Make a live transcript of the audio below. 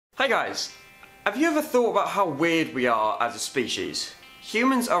Hey guys, have you ever thought about how weird we are as a species?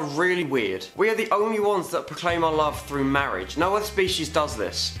 Humans are really weird. We are the only ones that proclaim our love through marriage. No other species does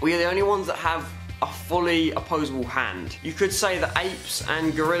this. We are the only ones that have a fully opposable hand. You could say that apes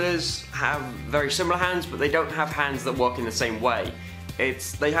and gorillas have very similar hands, but they don't have hands that work in the same way.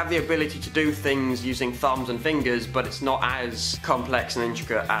 They have the ability to do things using thumbs and fingers, but it's not as complex and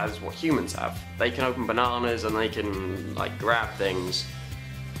intricate as what humans have. They can open bananas and they can like grab things,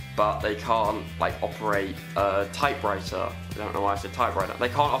 but they can't like operate a typewriter. I don't know why I said typewriter. They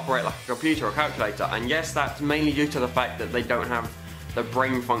can't operate like a computer or calculator, and yes, that's mainly due to the fact that they don't have the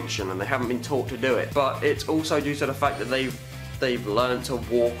brain function and they haven't been taught to do it. But it's also due to the fact that they've learned to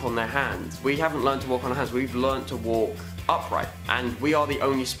walk on their hands. We haven't learned to walk on our hands. We've learned to walk upright, and we are the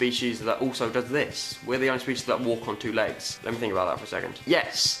only species that also does this. We're the only species that walk on two legs. Let me think about that for a second.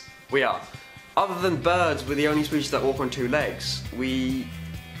 Yes, we are. Other than birds, we're the only species that walk on two legs. We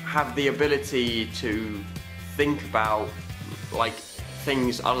have the ability to think about like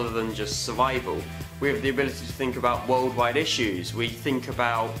things other than just survival. We have the ability to think about worldwide issues. We think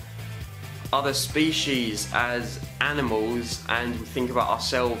about other species as animals, and we think about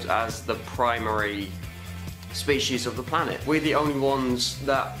ourselves as the primary species of the planet. We're the only ones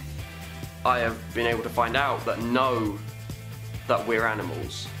that I have been able to find out that know that we're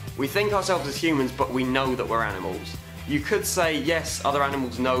animals. We think ourselves as humans, but we know that we're animals. You could say, yes, other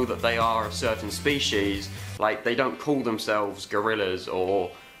animals know that they are a certain species, like they don't call themselves gorillas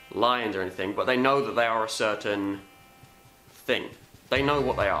or lions or anything, but they know that they are a certain thing. They know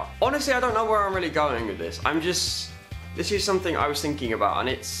what they are. Honestly, I don't know where I'm really going with this. This is something I was thinking about,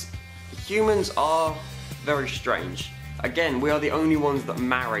 and humans are very strange. Again, we are the only ones that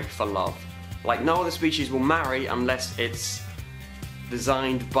marry for love. Like, no other species will marry unless it's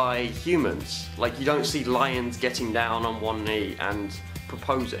designed by humans. Like, you don't see lions getting down on one knee and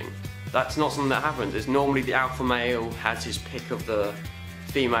proposing. That's not something that happens. It's normally the alpha male has his pick of the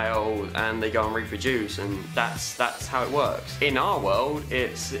female and they go and reproduce, and that's how it works. In our world,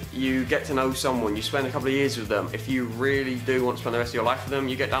 it's you get to know someone, you spend a couple of years with them. If you really do want to spend the rest of your life with them,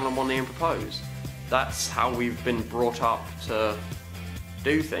 you get down on one knee and propose. That's how we've been brought up to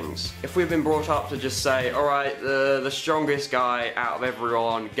do things. If we've been brought up to just say, alright, the strongest guy out of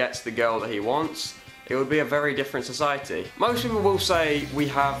everyone gets the girl that he wants, it would be a very different society. Most people will say we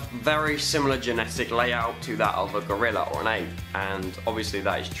have very similar genetic layout to that of a gorilla or an ape, and obviously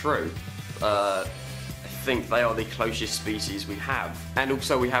that is true. I think they are the closest species we have. And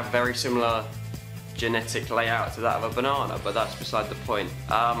also we have very similar genetic layout to that of a banana, but that's beside the point.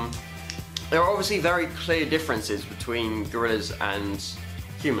 There are obviously very clear differences between gorillas and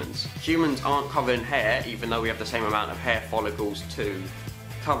humans. Humans aren't covered in hair, even though we have the same amount of hair follicles to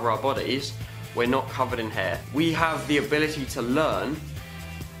cover our bodies. We're not covered in hair. We have the ability to learn,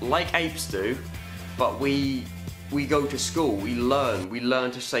 like apes do, but we go to school, we learn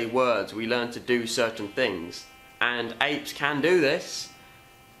to say words, we learn to do certain things. And apes can do this.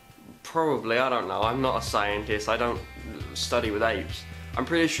 Probably, I don't know, I'm not a scientist, I don't study with apes. I'm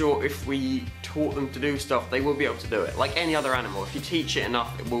pretty sure if we taught them to do stuff, they will be able to do it. Like any other animal, if you teach it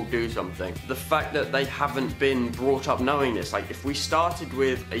enough, it will do something. The fact that they haven't been brought up knowing this, like if we started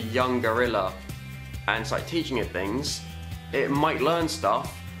with a young gorilla and started teaching it things, it might learn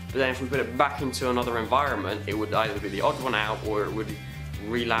stuff, but then if we put it back into another environment, it would either be the odd one out or it would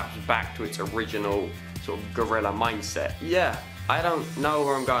relapse back to its original sort of gorilla mindset. Yeah. I don't know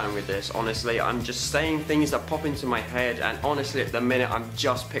where I'm going with this, honestly. I'm just saying things that pop into my head, and honestly at the minute I'm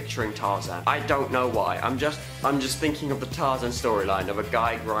just picturing Tarzan. I don't know why. I'm just thinking of the Tarzan storyline of a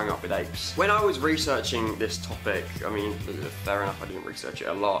guy growing up with apes. When I was researching this topic, I mean, fair enough, I didn't research it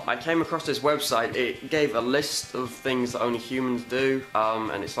a lot. I came across this website. It gave a list of things that only humans do,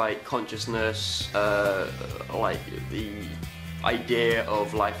 and it's like consciousness, like the idea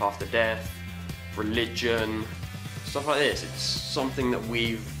of life after death, religion, stuff like this. It's something that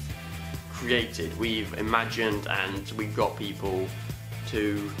we've created, we've imagined, and we've got people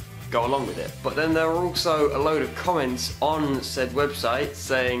to go along with it. But then there are also a load of comments on said website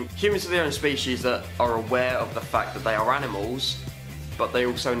saying humans are the only species that are aware of the fact that they are animals, but they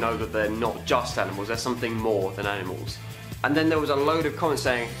also know that they're not just animals, they're something more than animals. And then there was a load of comments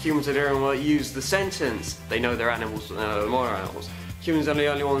saying humans are the only ones that use the sentence, they know they're animals, but they know they're more animals. Humans are the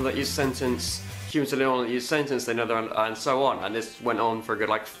only ones that use sentence, humans are the only ones that use sentence, they know they're, and so on. And this went on for a good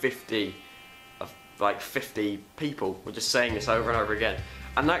like 50 people were just saying this over and over again.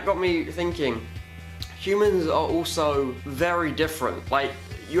 And that got me thinking, humans are also very different. Like,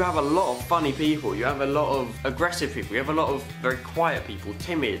 you have a lot of funny people, you have a lot of aggressive people, you have a lot of very quiet people,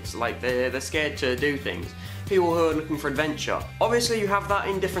 timid, like they're scared to do things. people who are looking for adventure. Obviously you have that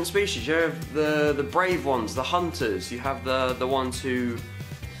in different species. You have the brave ones, the hunters, you have the ones who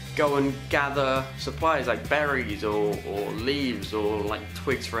go and gather supplies like berries or leaves or like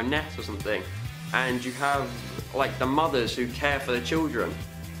twigs for a nest or something. And you have like the mothers who care for their children.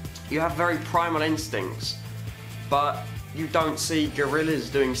 You have very primal instincts, but you don't see gorillas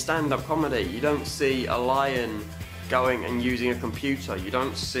doing stand-up comedy. You don't see a lion going and using a computer. You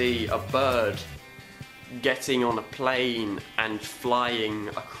don't see a bird getting on a plane and flying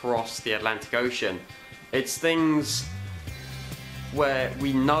across the Atlantic Ocean. It's things where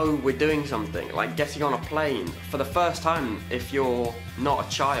we know we're doing something, like getting on a plane for the first time. If you're not a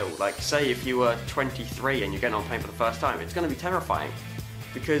child, like say if you were 23 and you're getting on a plane for the first time, it's going to be terrifying,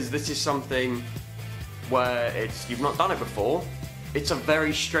 because this is something where you've not done it before. It's a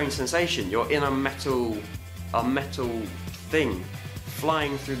very strange sensation. You're in a metal thing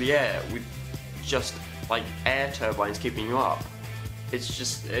flying through the air with just like air turbines keeping you up.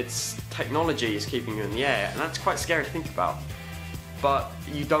 It's technology is keeping you in the air, and that's quite scary to think about. But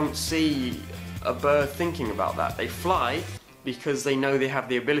you don't see a bird thinking about that. They fly because they know they have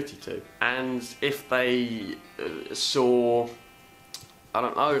the ability to. And if they saw, I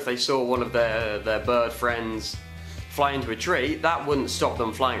don't know, if they saw one of their bird friends fly into a tree, that wouldn't stop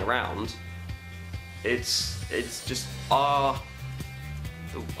them flying around. It's just our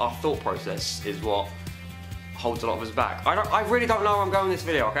thought process is what holds a lot of us back. I really don't know where I'm going with this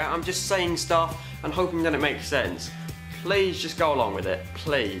video, okay? I'm just saying stuff and hoping that it makes sense. Please just go along with it,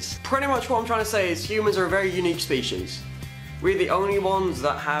 please. Pretty much what I'm trying to say is humans are a very unique species. We're the only ones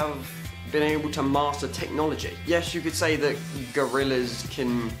that have been able to master technology. Yes, you could say that gorillas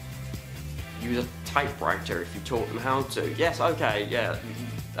can use a typewriter if you taught them how to. Yes, okay, yeah,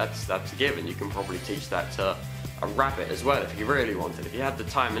 that's a given. You can probably teach that to a rabbit as well if you really wanted. If you had the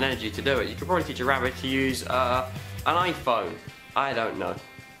time and energy to do it, you could probably teach a rabbit to use an iPhone. I don't know.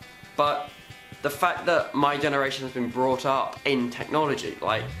 But the fact that my generation has been brought up in technology,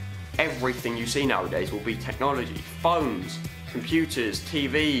 like everything you see nowadays will be technology. Phones, computers,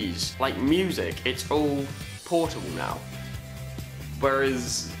 TVs, like music, it's all portable now.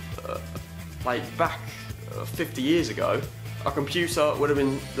 Whereas, like back 50 years ago, a computer would have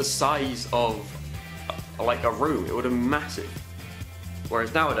been the size of like a room. It would have been massive.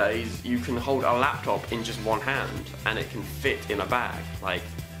 Whereas nowadays, you can hold a laptop in just one hand and it can fit in a bag. Like,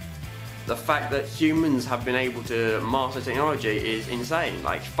 the fact that humans have been able to master technology is insane.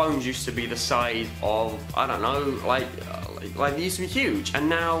 Like, phones used to be the size of, I don't know, like they used to be huge, and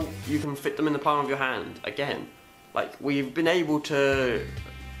now you can fit them in the palm of your hand again. Like, we've been able to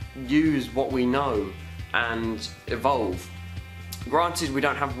use what we know and evolve. Granted, we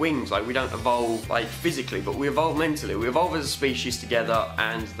don't have wings, like we don't evolve like physically, but we evolve mentally. We evolve as a species together,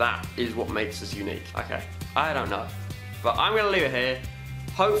 and that is what makes us unique. Okay, I don't know, but I'm gonna leave it here.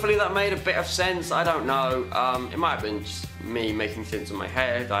 Hopefully that made a bit of sense, I don't know. It might have been just me making sense in my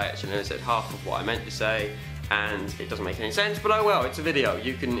head. I actually only said half of what I meant to say, and it doesn't make any sense, but oh well, it's a video,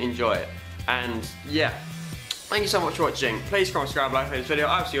 you can enjoy it. And yeah, thank you so much for watching. Please comment, subscribe, like this video.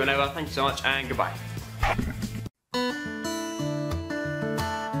 I'll see you whenever. Thank you so much, and goodbye.